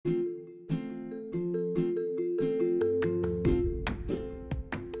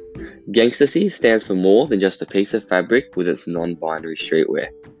Gangstasy stands for more than just a piece of fabric with its non-binary streetwear.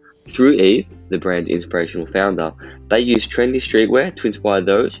 Through Eve, the brand's inspirational founder, they use trendy streetwear to inspire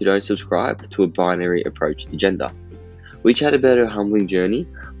those who don't subscribe to a binary approach to gender. We chat about her humbling journey,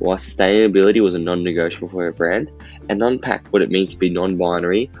 why sustainability was a non-negotiable for her brand, and unpack what it means to be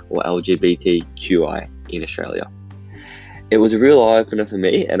non-binary or LGBTQI in Australia. It was a real eye-opener for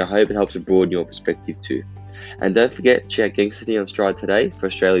me, and I hope it helps to broaden your perspective too. And don't forget to check Gangstasy on Stride today for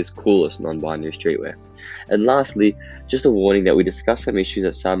Australia's coolest non-binary streetwear. And lastly, just a warning that we discuss some issues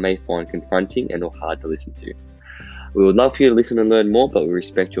that some may find confronting and or hard to listen to. We would love for you to listen and learn more, but we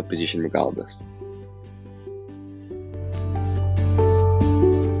respect your position regardless.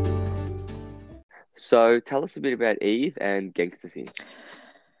 So tell us a bit about Eve and Gangstasy.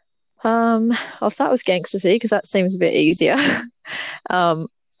 I'll start with Gangstasy because that seems a bit easier.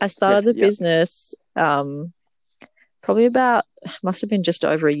 I started the business probably must have been just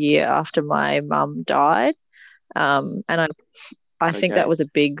over a year after my mum died. And I think that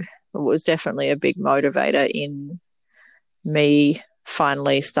was definitely a big motivator in me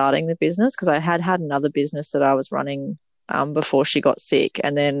finally starting the business, because I had another business that I was running before she got sick,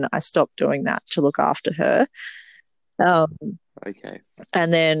 and then I stopped doing that to look after her. And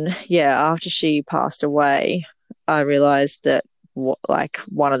then, after she passed away, I realized that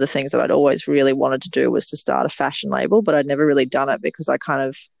one of the things that I'd always really wanted to do was to start a fashion label, but I'd never really done it because I kind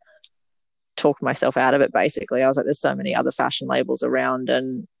of talked myself out of it. Basically, I was like, there's so many other fashion labels around,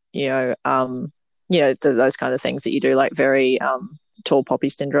 and those kind of things that you do, like very tall poppy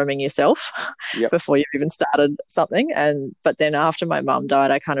syndroming yourself before you've even started something. But then after my mum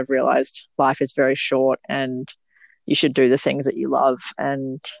died, I kind of realized life is very short and you should do the things that you love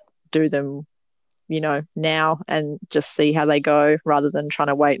and do them now and just see how they go, rather than trying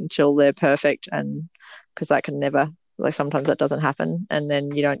to wait until they're perfect, and because that can never, sometimes that doesn't happen and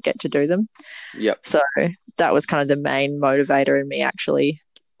then you don't get to do them. So that was kind of the main motivator in me actually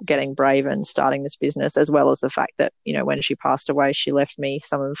getting brave and starting this business, as well as the fact that when she passed away, she left me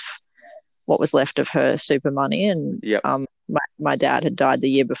some of what was left of her super money, and my dad had died the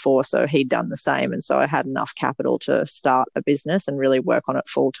year before, so he'd done the same, and so I had enough capital to start a business and really work on it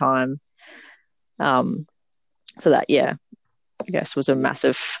full time. So that, I guess was a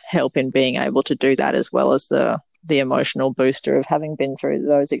massive help in being able to do that, as well as the emotional booster of having been through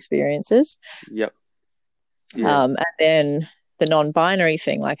those experiences. And then the non-binary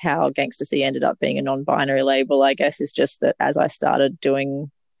thing, like how Gangstasy ended up being a non-binary label, I guess, is just that as I started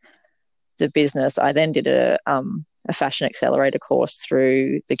doing the business, I then did a fashion accelerator course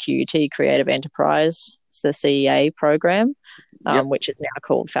through the QUT Creative Enterprise, the CEA program, which is now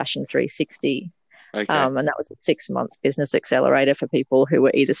called Fashion 360. And that was a 6-month business accelerator for people who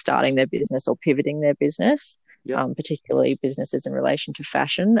were either starting their business or pivoting their business, particularly businesses in relation to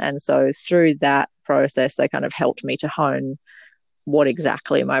fashion. And so through that process, they kind of helped me to hone what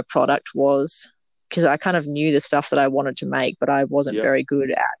exactly my product was, because I kind of knew the stuff that I wanted to make, but I wasn't very good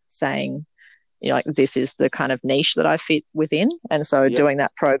at saying, like, this is the kind of niche that I fit within. And so doing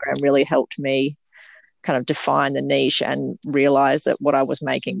that program really helped me kind of define the niche and realize that what I was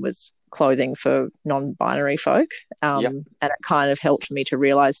making was clothing for non-binary folk. And it kind of helped me to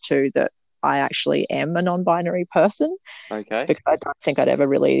realize too that I actually am a non-binary person. Because I don't think I'd ever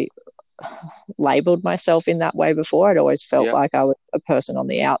really labeled myself in that way before. I'd always felt like I was a person on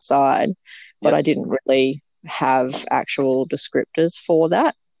the outside, but I didn't really have actual descriptors for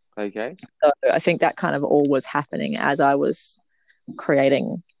that. So I think that kind of all was happening as I was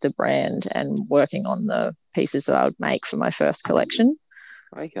creating the brand and working on the pieces that I would make for my first collection.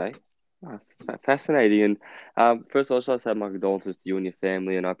 Fascinating. And first of all, I just want to say my condolences to you and your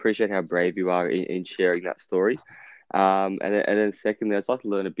family, and I appreciate how brave you are in sharing that story. And then secondly, I'd like to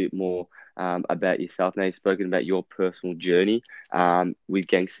learn a bit more about yourself. Now, you've spoken about your personal journey with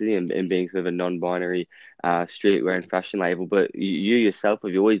Gangstasy and being sort of a non-binary streetwear and fashion label, but you yourself,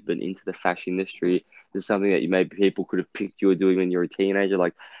 have you always been into the fashion industry? Is something that maybe people could have picked you were doing when you were a teenager?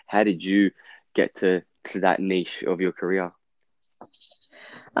 Like, how did you get to that niche of your career?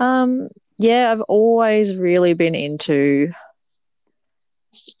 I've always really been into,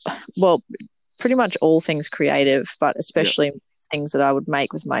 pretty much all things creative, but especially things that I would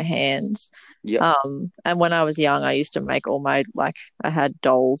make with my hands. And when I was young, I used to make all my, I had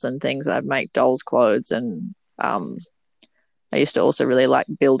dolls and things, and I'd make dolls' clothes, and I used to also really like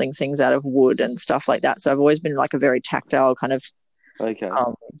building things out of wood and stuff like that. So I've always been like a very tactile kind of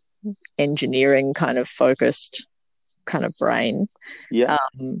engineering kind of focused kind of brain.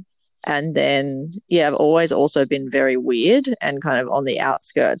 And then, I've always also been very weird and kind of on the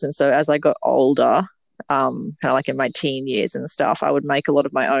outskirts. And so as I got older, kind of like in my teen years and stuff, I would make a lot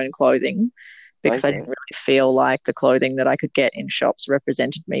of my own clothing because I didn't really feel like the clothing that I could get in shops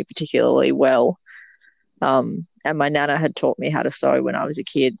represented me particularly well. And my nana had taught me how to sew when I was a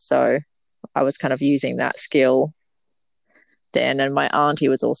kid, so I was kind of using that skill then. And my auntie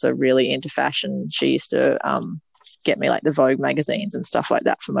was also really into fashion. She used to get me like the Vogue magazines and stuff like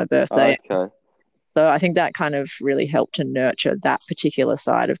that for my birthday. Okay. So I think that kind of really helped to nurture that particular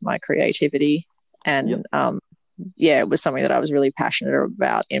side of my creativity. And it was something that I was really passionate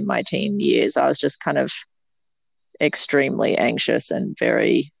about in my teen years. I was just kind of extremely anxious and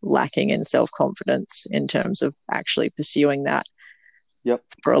very lacking in self-confidence in terms of actually pursuing that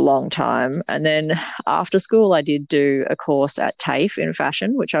for a long time. And then after school, I did do a course at TAFE in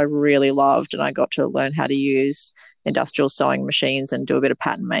fashion, which I really loved, and I got to learn how to use industrial sewing machines and do a bit of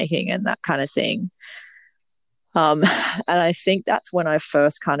pattern making and that kind of thing. And I think that's when I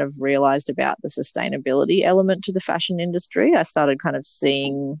first kind of realized about the sustainability element to the fashion industry. I started kind of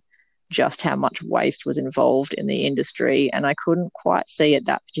seeing just how much waste was involved in the industry, and I couldn't quite see at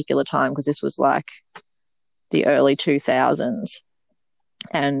that particular time because this was like the early 2000s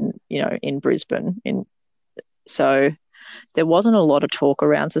and, in Brisbane. So there wasn't a lot of talk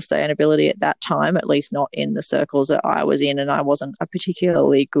around sustainability at that time, at least not in the circles that I was in, and I wasn't a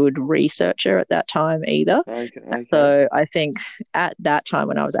particularly good researcher at that time either. Okay. So I think at that time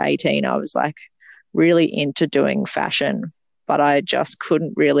when I was 18, I was like really into doing fashion, but I just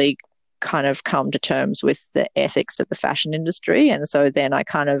couldn't really kind of come to terms with the ethics of the fashion industry. And so then I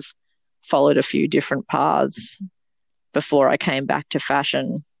kind of followed a few different paths before I came back to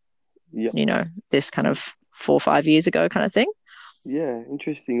fashion, this kind of 4 or 5 years ago kind of thing. Yeah,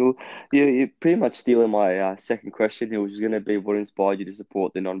 interesting. Well, you're pretty much stealing my second question here, which is going to be what inspired you to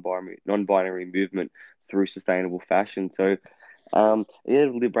support the non-binary movement through sustainable fashion. So,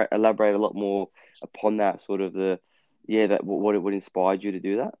 elaborate a lot more upon that sort of what inspired you to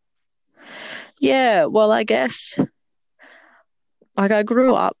do that. Yeah, well, I guess like I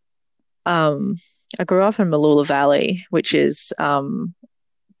grew up in Mooloolah Valley, which is Gubbi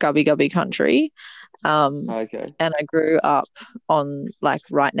Gubbi country. Okay. And I grew up on like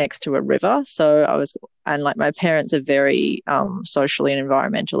right next to a river. So my parents are very socially and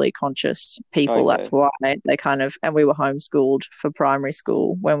environmentally conscious people. Okay. That's why they and we were homeschooled for primary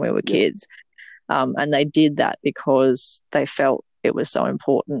school when we were kids. And they did that because they felt it was so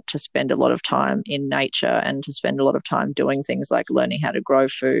important to spend a lot of time in nature and to spend a lot of time doing things like learning how to grow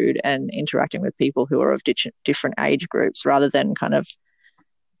food and interacting with people who are of different age groups, rather than kind of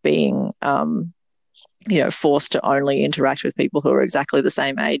being forced to only interact with people who are exactly the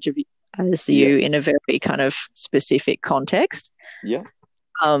same age as you in a very kind of specific context. Yeah.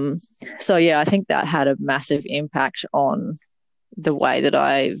 So I think that had a massive impact on the way that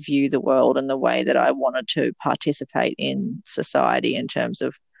I view the world and the way that I wanted to participate in society, in terms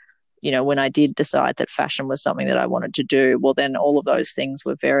of, when I did decide that fashion was something that I wanted to do, well, then all of those things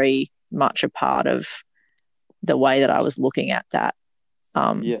were very much a part of the way that I was looking at that,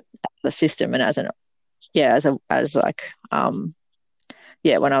 the system. And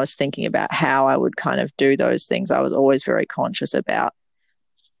when I was thinking about how I would kind of do those things, I was always very conscious about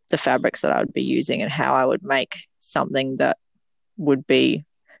the fabrics that I would be using and how I would make something that would be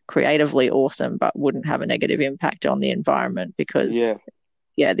creatively awesome but wouldn't have a negative impact on the environment, because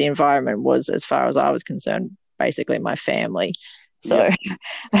the environment was, as far as I was concerned, basically my family. So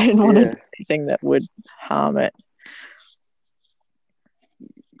I didn't want to do anything that would harm it.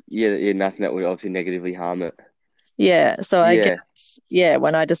 Nothing that would obviously negatively harm it. Yeah, so I guess,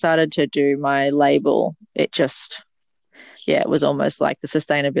 when I decided to do my label, it just, it was almost like the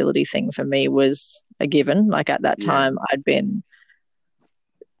sustainability thing for me was a given. Like at that time, I'd been,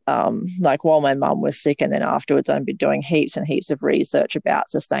 while my mum was sick, and then afterwards I'd been doing heaps and heaps of research about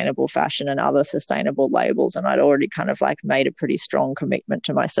sustainable fashion and other sustainable labels, and I'd already kind of like made a pretty strong commitment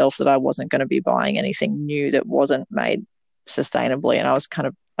to myself that I wasn't going to be buying anything new that wasn't made sustainably. And I was kind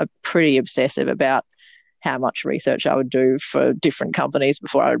of pretty obsessive about how much research I would do for different companies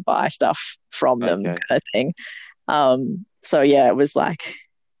before I would buy stuff from them, kind of thing. It was like,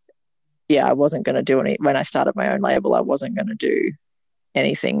 I wasn't going to do when I started my own label, I wasn't going to do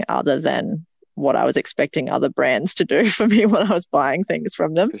anything other than what I was expecting other brands to do for me when I was buying things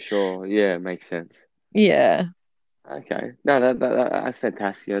from them. For sure. Yeah, it makes sense. Yeah. Okay. No, that's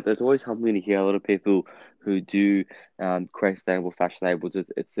fantastic. There's always humbling to hear a lot of people who do create sustainable fashion labels.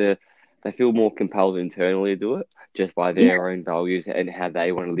 They feel more compelled internally to do it just by their own values and how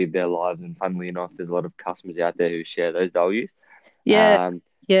they want to live their lives. And funnily enough, there's a lot of customers out there who share those values. Yeah,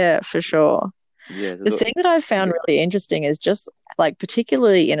 for sure. Yeah. The thing that I've found really interesting is just like,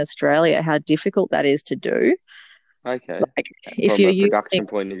 particularly in Australia, how difficult that is to do. Okay. Like, if From you're a using, production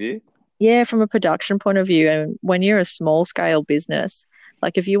point of view. yeah, from a production point of view, and when you're a small scale business,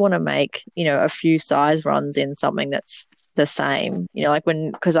 like if you want to make, a few size runs in something that's the same, like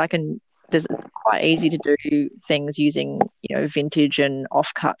because it's quite easy to do things using, vintage and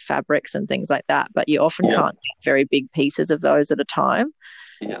off-cut fabrics and things like that, but you often can't get very big pieces of those at a time.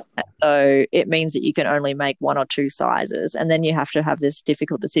 Yeah. So it means that you can only make one or two sizes, and then you have to have this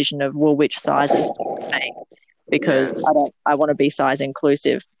difficult decision of, well, which sizes do you make? Because I want to be size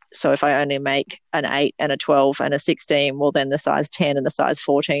inclusive. So if I only make an 8 and a 12 and a 16, well, then the size 10 and the size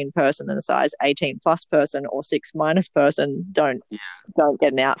 14 person and the size 18 plus person or 6 minus person don't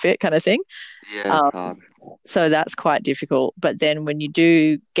get an outfit, kind of thing. Yeah. So that's quite difficult. But then when you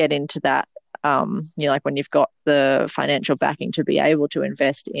do get into that, like when you've got the financial backing to be able to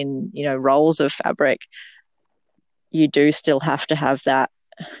invest in, rolls of fabric, you do still have to have that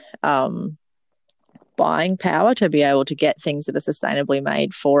buying power to be able to get things that are sustainably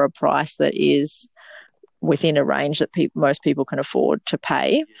made for a price that is within a range that most people can afford to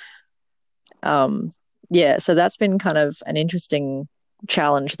pay. So that's been kind of an interesting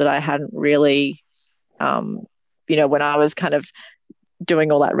challenge that I hadn't really, when I was kind of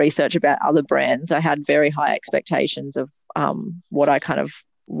doing all that research about other brands, I had very high expectations of what I kind of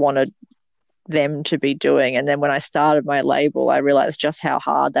wanted them to be doing. And then when I started my label, I realized just how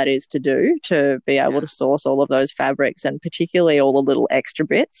hard that is to do, to be able to source all of those fabrics and particularly all the little extra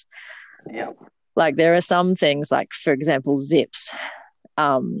bits. Yeah. Like there are some things, like for example, zips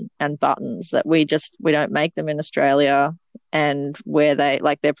and buttons that we don't make them in Australia, and where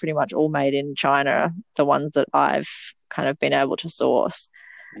they're pretty much all made in China, the ones that I've kind of been able to source.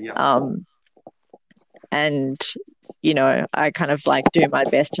 And I kind of like do my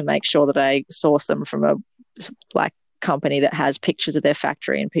best to make sure that I source them from a company that has pictures of their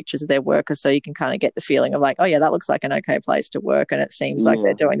factory and pictures of their workers, so you can kind of get the feeling of like, oh yeah, that looks like an okay place to work and it seems like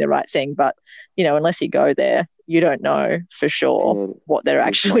they're doing the right thing. But unless you go there, you don't know for sure what they're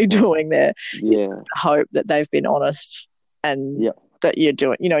actually doing there. You hope that they've been honest and that you're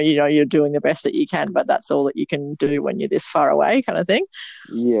doing you're doing the best that you can, but that's all that you can do when you're this far away, kind of thing.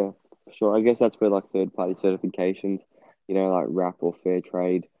 Sure. I guess that's where like third-party certifications, like RAP or Fair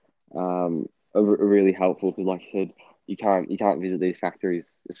Trade, are really helpful, because, like you said, you can't visit these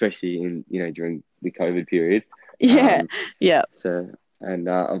factories, especially in during the COVID period. So, and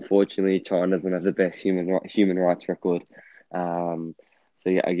unfortunately, China doesn't have the best human rights record. So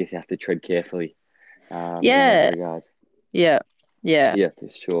yeah, I guess you have to tread carefully. In that regard. Yeah, for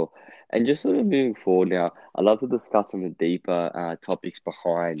sure. And just sort of moving forward now, I'd love to discuss some of the deeper topics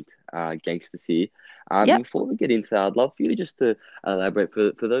behind Gangsters here. Before we get into that, I'd love for you just to elaborate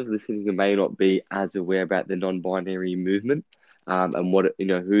for those listening who may not be as aware about the non-binary movement, and what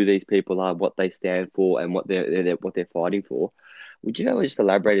who these people are, what they stand for, and what they're fighting for. Would you just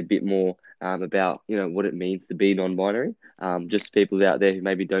elaborate a bit more about what it means to be non-binary? Just people out there who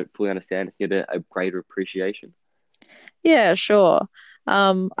maybe don't fully understand, get a greater appreciation. Yeah, sure.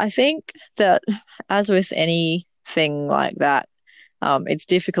 I think that, as with anything like that, it's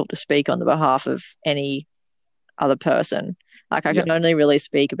difficult to speak on the behalf of any other person. Like I can only really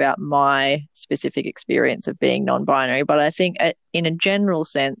speak about my specific experience of being non-binary, but I think in a general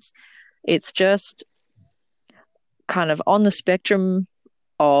sense, it's just kind of on the spectrum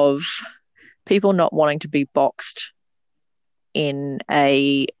of people not wanting to be boxed in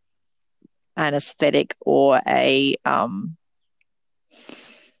an aesthetic or a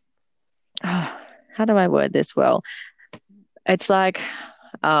how do I word this well? It's like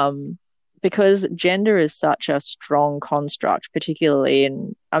because gender is such a strong construct, particularly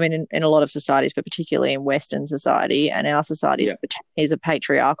in a lot of societies, but particularly in Western society, and our society is a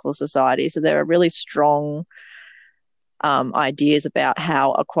patriarchal society. So there are really strong ideas about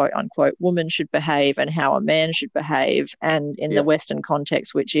how a quote unquote woman should behave and how a man should behave. And in the Western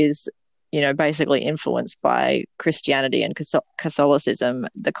context, which is, basically influenced by Christianity and Catholicism,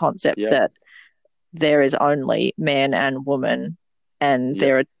 the concept that there is only man and woman, and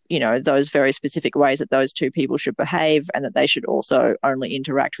there are, those very specific ways that those two people should behave, and that they should also only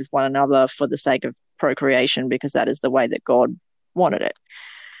interact with one another for the sake of procreation, because that is the way that God wanted it.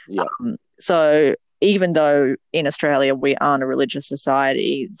 So even though in Australia we aren't a religious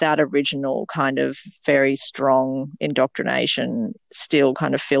society, that original kind of very strong indoctrination still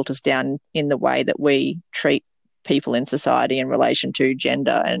kind of filters down in the way that we treat people in society in relation to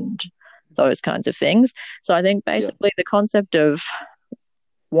gender and those kinds of things. So I think basically the concept of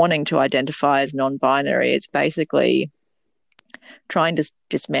wanting to identify as non-binary is basically trying to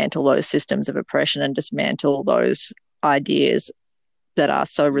dismantle those systems of oppression and dismantle those ideas that are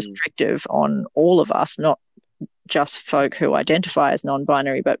so restrictive on all of us, not just folk who identify as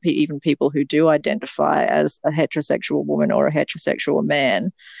non-binary, but even people who do identify as a heterosexual woman or a heterosexual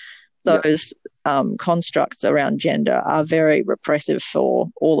man. Those constructs around gender are very repressive for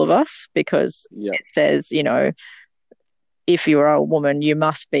all of us, because it says, you know, if you are a woman, you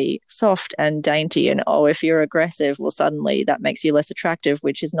must be soft and dainty, and if you're aggressive, well, suddenly that makes you less attractive,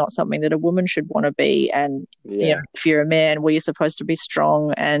 which is not something that a woman should want to be. And you know, if you're a man, well, you're supposed to be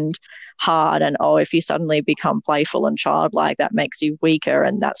strong and hard, and if you suddenly become playful and childlike, that makes you weaker,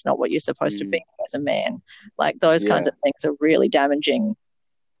 and that's not what you're supposed to be as a man. Like, those kinds of things are really damaging,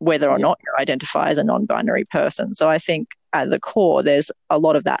 whether or not you identify as a non-binary person. So I think at the core, there's a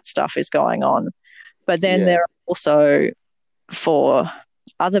lot of that stuff is going on. But then there are also, for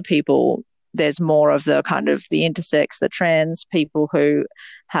other people, there's more of the kind of the intersex, the trans people who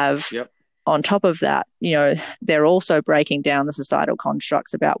have, on top of that, you know, they're also breaking down the societal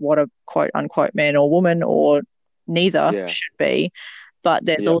constructs about what a quote unquote man or woman or neither should be. But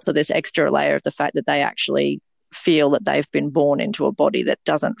there's also this extra layer of the fact that they actually feel that they've been born into a body that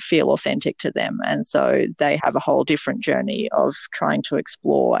doesn't feel authentic to them. And so they have a whole different journey of trying to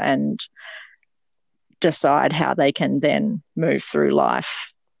explore and decide how they can then move through life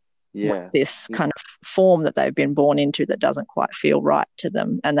with this kind of form that they've been born into that doesn't quite feel right to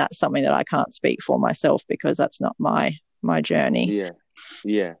them. And that's something that I can't speak for myself, because that's not my journey.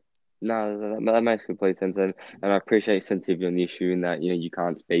 No, that makes complete sense, and I appreciate sensitivity on the issue, in that, you know, you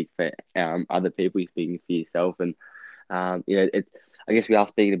can't speak for other people, you're speaking for yourself. And you know, I guess we are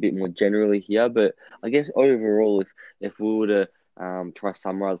speaking a bit more generally here, but I guess overall, if we were to try to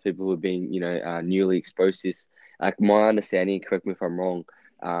summarize people who have been, you know, newly exposed to this, like, my understanding, correct me if I'm wrong,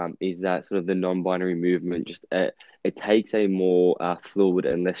 is that sort of the non-binary movement just it takes a more fluid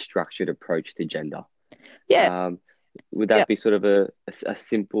and less structured approach to gender. Would that be sort of a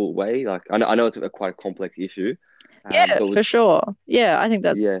simple way? Like, I know it's quite a complex issue. For sure. I think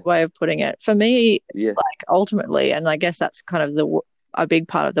that's a way of putting it. For me, like, ultimately, and I guess that's kind of a big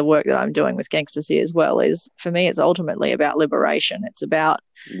part of the work that I'm doing with Gangstercy as well, is, for me, it's ultimately about liberation. It's about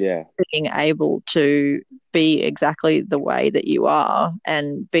being able to be exactly the way that you are,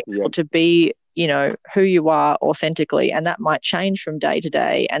 and being able to be, you know, who you are authentically. And that might change from day to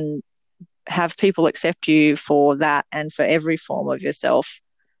day, and have people accept you for that and for every form of yourself.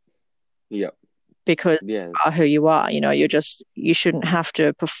 Because you are who you are. You know, you shouldn't have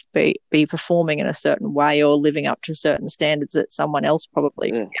to be performing in a certain way or living up to certain standards that someone else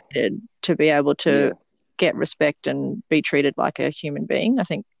probably created to be able to get respect and be treated like a human being. I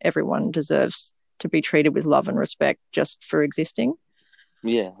think everyone deserves to be treated with love and respect just for existing.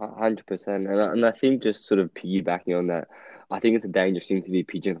 100%. And I think, just sort of piggybacking on that, I think it's a dangerous thing to be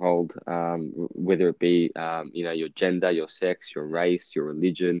pigeonholed, whether it be, you know, your gender, your sex, your race, your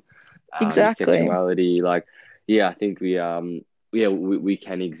religion, your sexuality. Like, I think we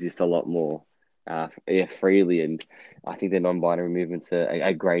can exist a lot more freely, and I think the non-binary movement's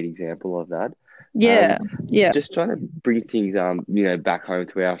a great example of that. Just trying to bring things you know, back home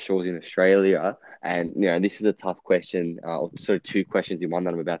to our shores in Australia, and, you know, this is a tough question, sort of two questions in one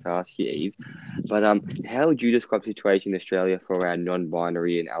that I'm about to ask you, Eve. But how would you describe the situation in Australia for our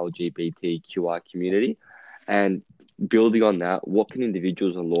non-binary and LGBTQI community? And building on that, what can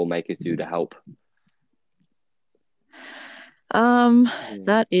individuals and lawmakers do to help?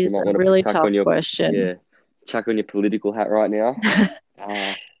 That is a really tough question. Chuck on your political hat right now.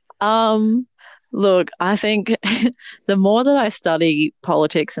 Look, I think the more that I study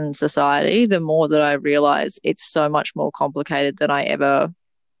politics and society, the more that I realize it's so much more complicated than I ever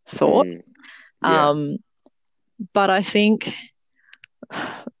thought. But I think,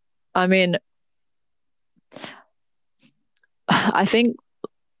 I think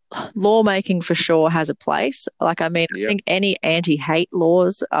lawmaking for sure has a place. Like, I think any anti-hate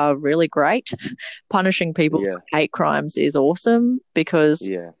laws are really great. Punishing people for hate crimes is awesome,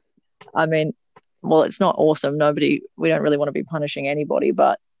 because, well, it's not awesome. We don't really want to be punishing anybody,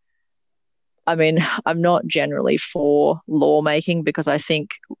 but I'm not generally for lawmaking, because I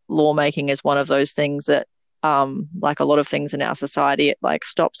think lawmaking is one of those things that, like a lot of things in our society, it like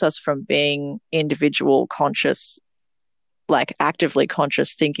stops us from being individual conscious, like actively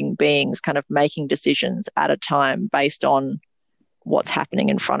conscious thinking beings, kind of making decisions at a time based on what's happening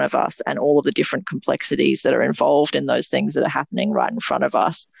in front of us and all of the different complexities that are involved in those things that are happening right in front of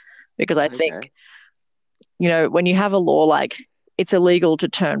us. Because I think, you know, when you have a law like it's illegal to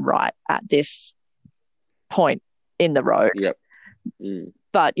turn right at this point in the road.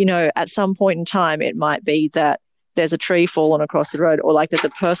 But, you know, at some point in time, it might be that there's a tree fallen across the road, or like there's a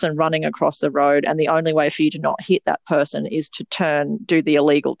person running across the road, and the only way for you to not hit that person is to do the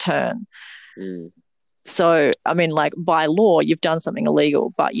illegal turn. So, I mean, like by law, you've done something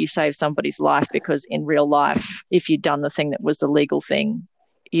illegal, but you saved somebody's life, because in real life, if you'd done the thing that was the legal thing,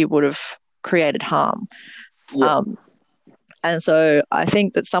 you would have created harm. Yeah. And so I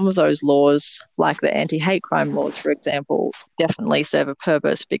think that some of those laws, like the anti-hate crime laws, for example, definitely serve a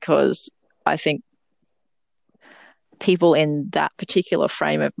purpose, because I think people in that particular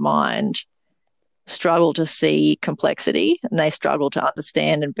frame of mind struggle to see complexity, and they struggle to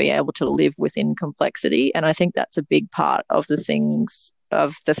understand and be able to live within complexity. And I think that's a big part of the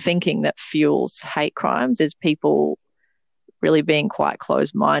thinking that fuels hate crimes, is people really being quite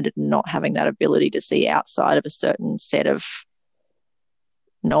closed-minded and not having that ability to see outside of a certain set of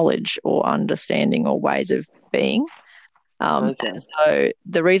knowledge or understanding or ways of being. And so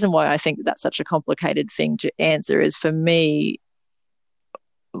the reason why I think that's such a complicated thing to answer is, for me,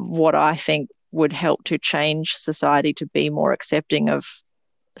 what I think would help to change society to be more accepting of,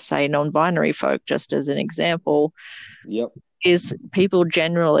 say, non-binary folk, just as an example, is people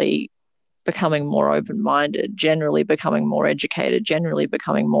generally becoming more open-minded, generally becoming more educated, generally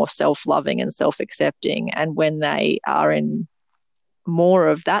becoming more self-loving and self-accepting. And when they are in more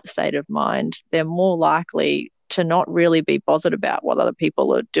of that state of mind, they're more likely to not really be bothered about what other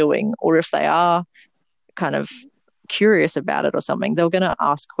people are doing, or if they are kind of curious about it or something, they're going to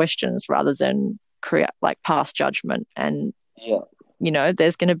ask questions rather than pass judgment. And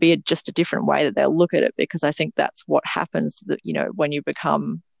there's going to be just a different way that they'll look at it, because I think that's what happens, that when you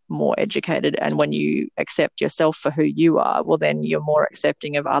become more educated and when you accept yourself for who you are, well, then you're more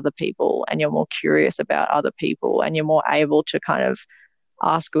accepting of other people, and you're more curious about other people, and you're more able to kind of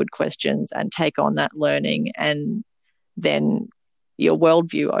ask good questions and take on that learning. And then your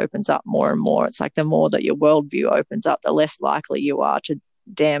worldview opens up more and more. It's like the more that your worldview opens up, the less likely you are to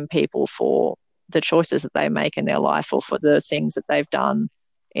damn people for the choices that they make in their life, or for the things that they've done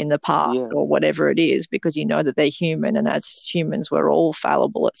in the past, or whatever it is, because you know that they're human, and as humans we're all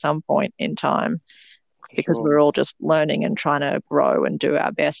fallible at some point in time, because we're all just learning and trying to grow and do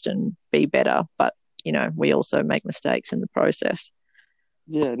our best and be better, but we also make mistakes in the process.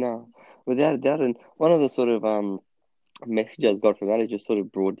 Without a doubt. And one of the sort of messages I got from that is just sort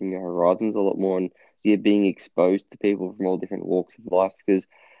of broadening your horizons a lot more, and being exposed to people from all different walks of life, because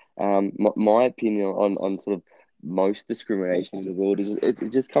my opinion on sort of most discrimination in the world is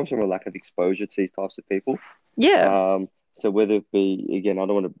it just comes from a lack of exposure to these types of people. So whether it be, again, I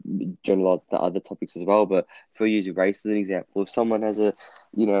don't want to generalize the other topics as well, but if we use race as an example, if someone has an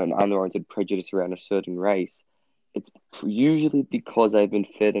unwarranted prejudice around a certain race, it's usually because they've been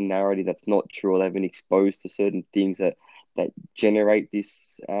fed a narrative that's not true, or they've been exposed to certain things that generate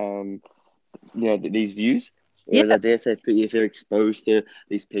this these views. Whereas I dare say, if they're exposed to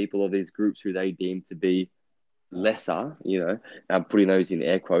these people or these groups who they deem to be lesser, I'm putting those in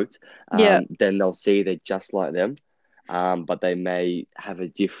air quotes, then they'll see they're just like them, but they may have a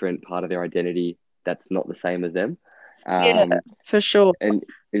different part of their identity that's not the same as them. For sure. And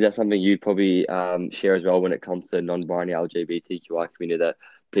is that something you'd probably share as well when it comes to non-binary LGBTQI community, that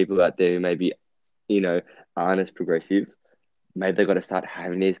people out there who maybe, aren't as progressive, maybe they've got to start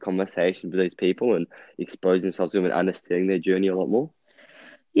having these conversations with these people and expose themselves to them and understanding their journey a lot more?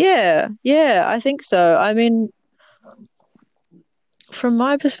 Yeah, I think so. I mean, from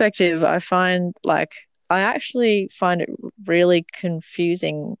my perspective, I actually find it really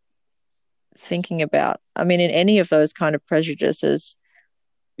confusing thinking about, in any of those kind of prejudices,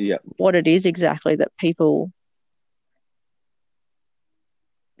 what it is exactly that people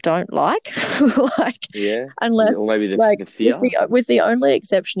don't like. Unless, or maybe the fear. With the only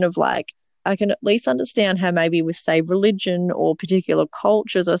exception of I can at least understand how maybe with, say, religion or particular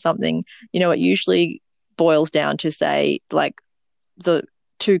cultures or something, it usually boils down to, say, the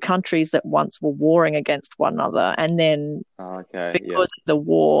two countries that once were warring against one another, and then because of the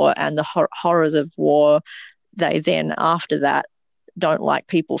war and the horrors of war, they then after that don't like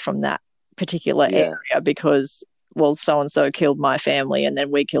people from that particular area, because, well, so-and-so killed my family and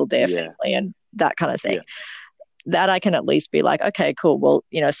then we killed their family, and that kind of thing. That I can at least be like, okay, cool. Well,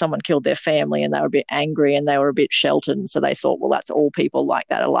 someone killed their family and they were a bit angry and they were a bit sheltered. And so they thought, well, that's all people like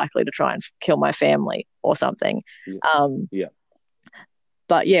that are likely to try and kill my family or something.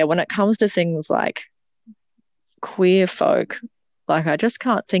 But when it comes to things like queer folk, I just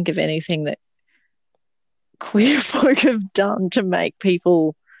can't think of anything that queer folk have done to make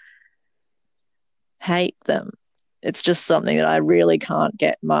people hate them. It's just something that I really can't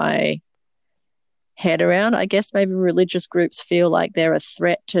get my head around. I guess maybe religious groups feel like they're a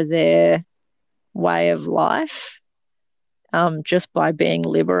threat to their way of life, just by being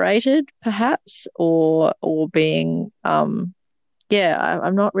liberated, perhaps, or being, I'm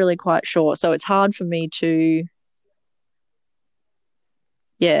not really quite sure. So it's hard for me to,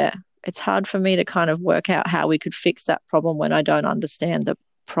 it's hard for me to kind of work out how we could fix that problem when I don't understand the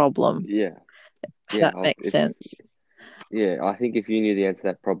problem. Yeah. If that makes sense. Yeah, I think if you knew the answer to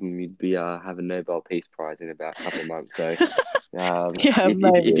that problem, you'd be have a Nobel Peace Prize in about a couple of months. So,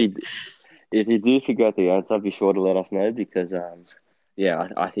 if you do figure out the answer, be sure to let us know because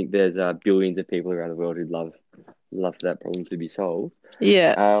I think there's billions of people around the world who'd love for that problem to be solved.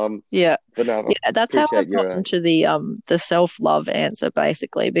 Yeah. But no, that's how I've gotten to the self-love answer,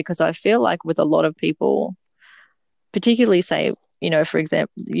 basically, because I feel like with a lot of people, particularly say, for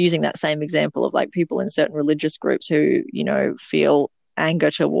example, using that same example of like people in certain religious groups who, feel anger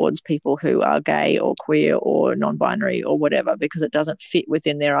towards people who are gay or queer or non-binary or whatever, because it doesn't fit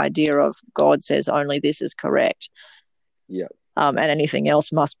within their idea of God says only this is correct. Yeah. And anything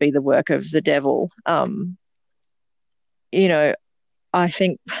else must be the work of the devil. I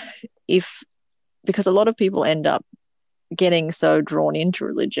think because a lot of people end up getting so drawn into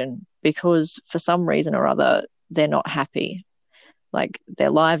religion because for some reason or other, they're not happy. Like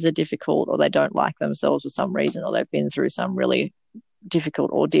their lives are difficult or they don't like themselves for some reason or they've been through some really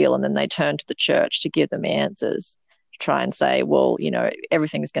difficult ordeal and then they turn to the church to give them answers, to try and say, well,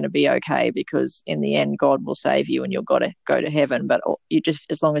 everything's going to be okay because in the end God will save you and you'll got to go to heaven. But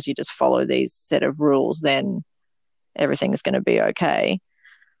as long as you just follow these set of rules, then everything's going to be okay.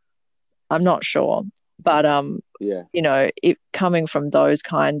 I'm not sure. But, it coming from those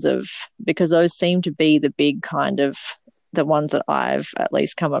kinds of, because those seem to be the big kind of, the ones that I've at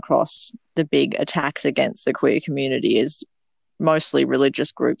least come across, the big attacks against the queer community is mostly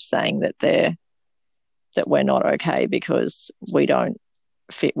religious groups saying that we're not okay because we don't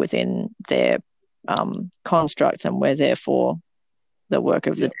fit within their constructs and we're therefore the work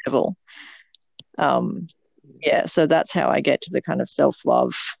of the devil. So that's how I get to the kind of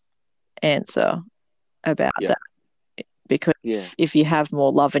self-love answer about that. Because if you have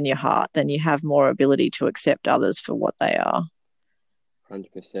more love in your heart, then you have more ability to accept others for what they are.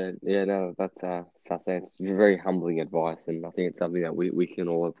 100%. Yeah, no, that's fascinating. It's very humbling advice, and I think it's something that we can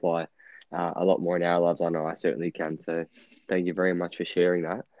all apply a lot more in our lives. I know I certainly can. So thank you very much for sharing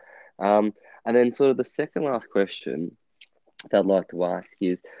that. And then sort of the second last question that I'd like to ask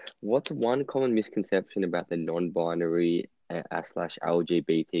is, what's one common misconception about the non-binary /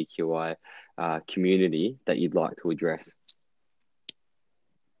 LGBTQI community that you'd like to address?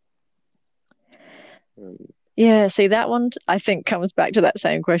 See, that one I think comes back to that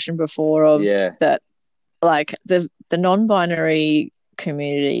same question before of that, like the non-binary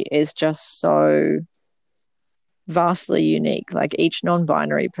community is just so vastly unique. Like each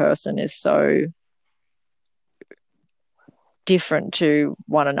non-binary person is so different to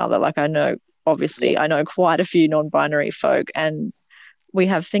one another. Like I know quite a few non-binary folk and we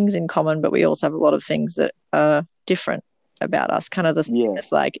have things in common, but we also have a lot of things that are different about us. Kind of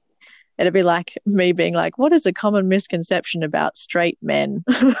it's like, it'd be like me being like, what is a common misconception about straight men?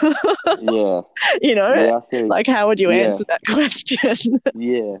 Like how would you answer that question?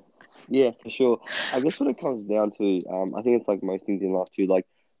 Yeah, for sure. I guess what it comes down to, I think it's like most things in life too, like,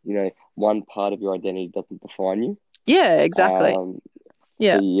 one part of your identity doesn't define you. Yeah, exactly. So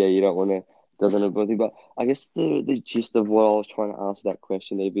you don't want to, doesn't ability, but I guess the gist of what I was trying to answer that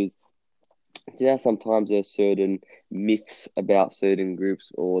question, Eve, is, sometimes there's certain myths about certain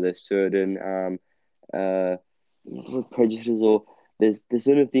groups, or there's certain prejudices, or there's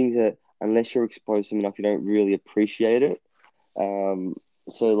certain things that unless you're exposed to them enough, you don't really appreciate it. So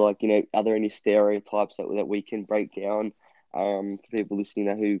like, are there any stereotypes that we can break down for people listening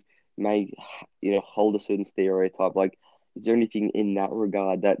that who may hold a certain stereotype? Like, is there anything in that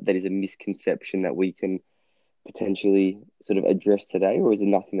regard that is a misconception that we can potentially sort of address today, or is there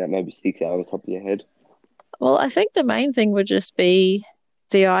nothing that maybe sticks out on the top of your head? Well, I think the main thing would just be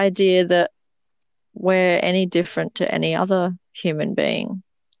the idea that we're any different to any other human being.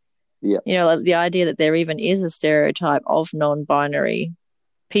 Yeah. Like the idea that there even is a stereotype of non-binary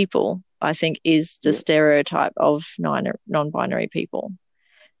people, I think, is the stereotype of non-binary people,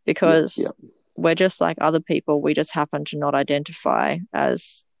 because we're just like other people. We just happen to not identify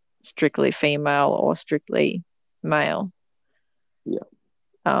as strictly female or strictly male.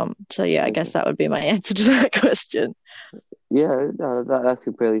 I guess that would be my answer to that question. Yeah, no, that's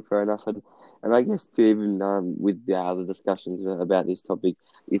completely fair enough. And I guess to even with the other discussions about this topic,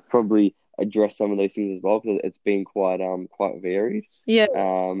 it probably addressed some of those things as well, because it's been quite varied. Yeah.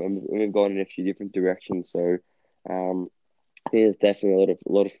 And we've gone in a few different directions. So I think there's definitely a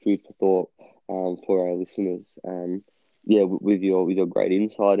lot of food for thought for our listeners. with your great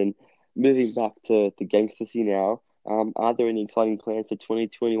insight. And moving back to Gangstersea now, are there any exciting plans for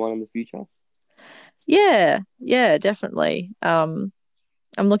 2021 in the future? Yeah, definitely.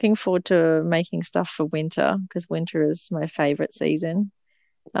 I'm looking forward to making stuff for winter because winter is my favorite season.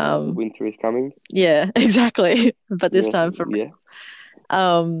 Winter is coming. Yeah, exactly. But this time for yeah.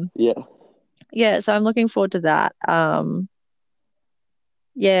 um Yeah. yeah, so I'm looking forward to that.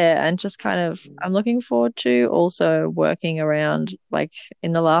 Yeah, and just kind of I'm looking forward to also working around like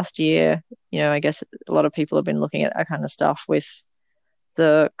in the last year, I guess a lot of people have been looking at that kind of stuff with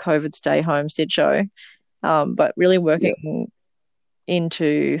the COVID stay home Sid show. But really Yeah. working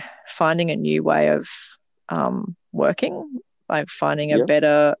into finding a new way of working, like finding a Yeah.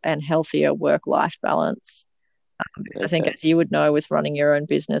 better and healthier work-life balance. I think, Okay. as you would know, with running your own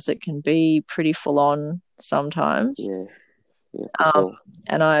business, it can be pretty full on sometimes. Yeah. Yeah, for sure.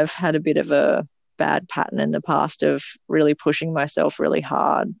 And I've had a bit of a bad pattern in the past of really pushing myself really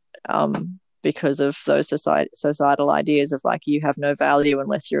hard because of those societal ideas of like you have no value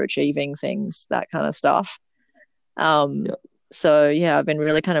unless you're achieving things, that kind of stuff. Yeah. So yeah, I've been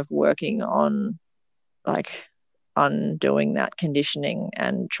really kind of working on like undoing that conditioning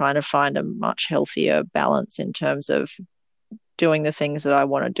and trying to find a much healthier balance in terms of doing the things that I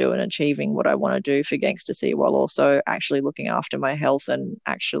want to do and achieving what I want to do for Gangstersea while also actually looking after my health and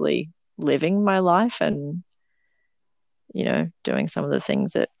actually living my life and, doing some of the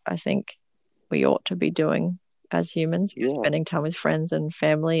things that I think we ought to be doing as humans, Yeah. spending time with friends and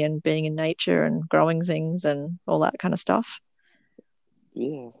family and being in nature and growing things and all that kind of stuff.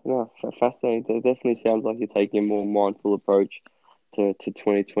 Yeah, no, fascinating. It definitely sounds like you're taking a more mindful approach to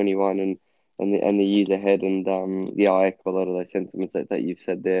 2021 and the years ahead. And yeah, I echo a lot of those sentiments that you've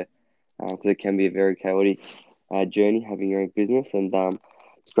said there, because it can be a very chaotic journey having your own business. And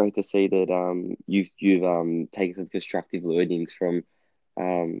it's great to see that you've taken some constructive learnings from.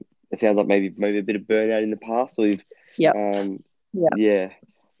 It sounds like maybe a bit of burnout in the past, or you've Yep. um, Yeah.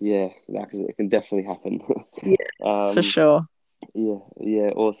 yeah, because it can definitely happen. Yeah, for sure. Yeah,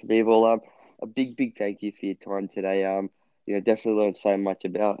 awesome. Eve. Well, a big thank you for your time today. Definitely learned so much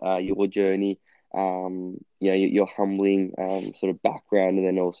about your journey, your humbling sort of background, and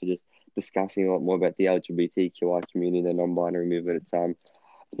then also just discussing a lot more about the LGBTQI community, the non-binary movement. It's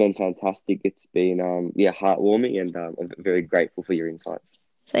been fantastic. It's been heartwarming, and I'm very grateful for your insights.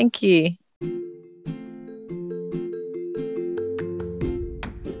 Thank you.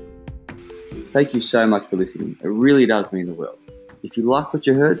 Thank you so much for listening. It really does mean the world. If you like what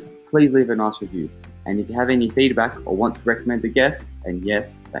you heard, please leave a nice review. And if you have any feedback or want to recommend a guest, and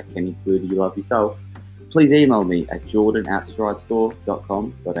yes, that can include You Love Yourself, please email me at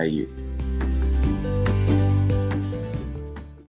jordan@stridestore.com.au.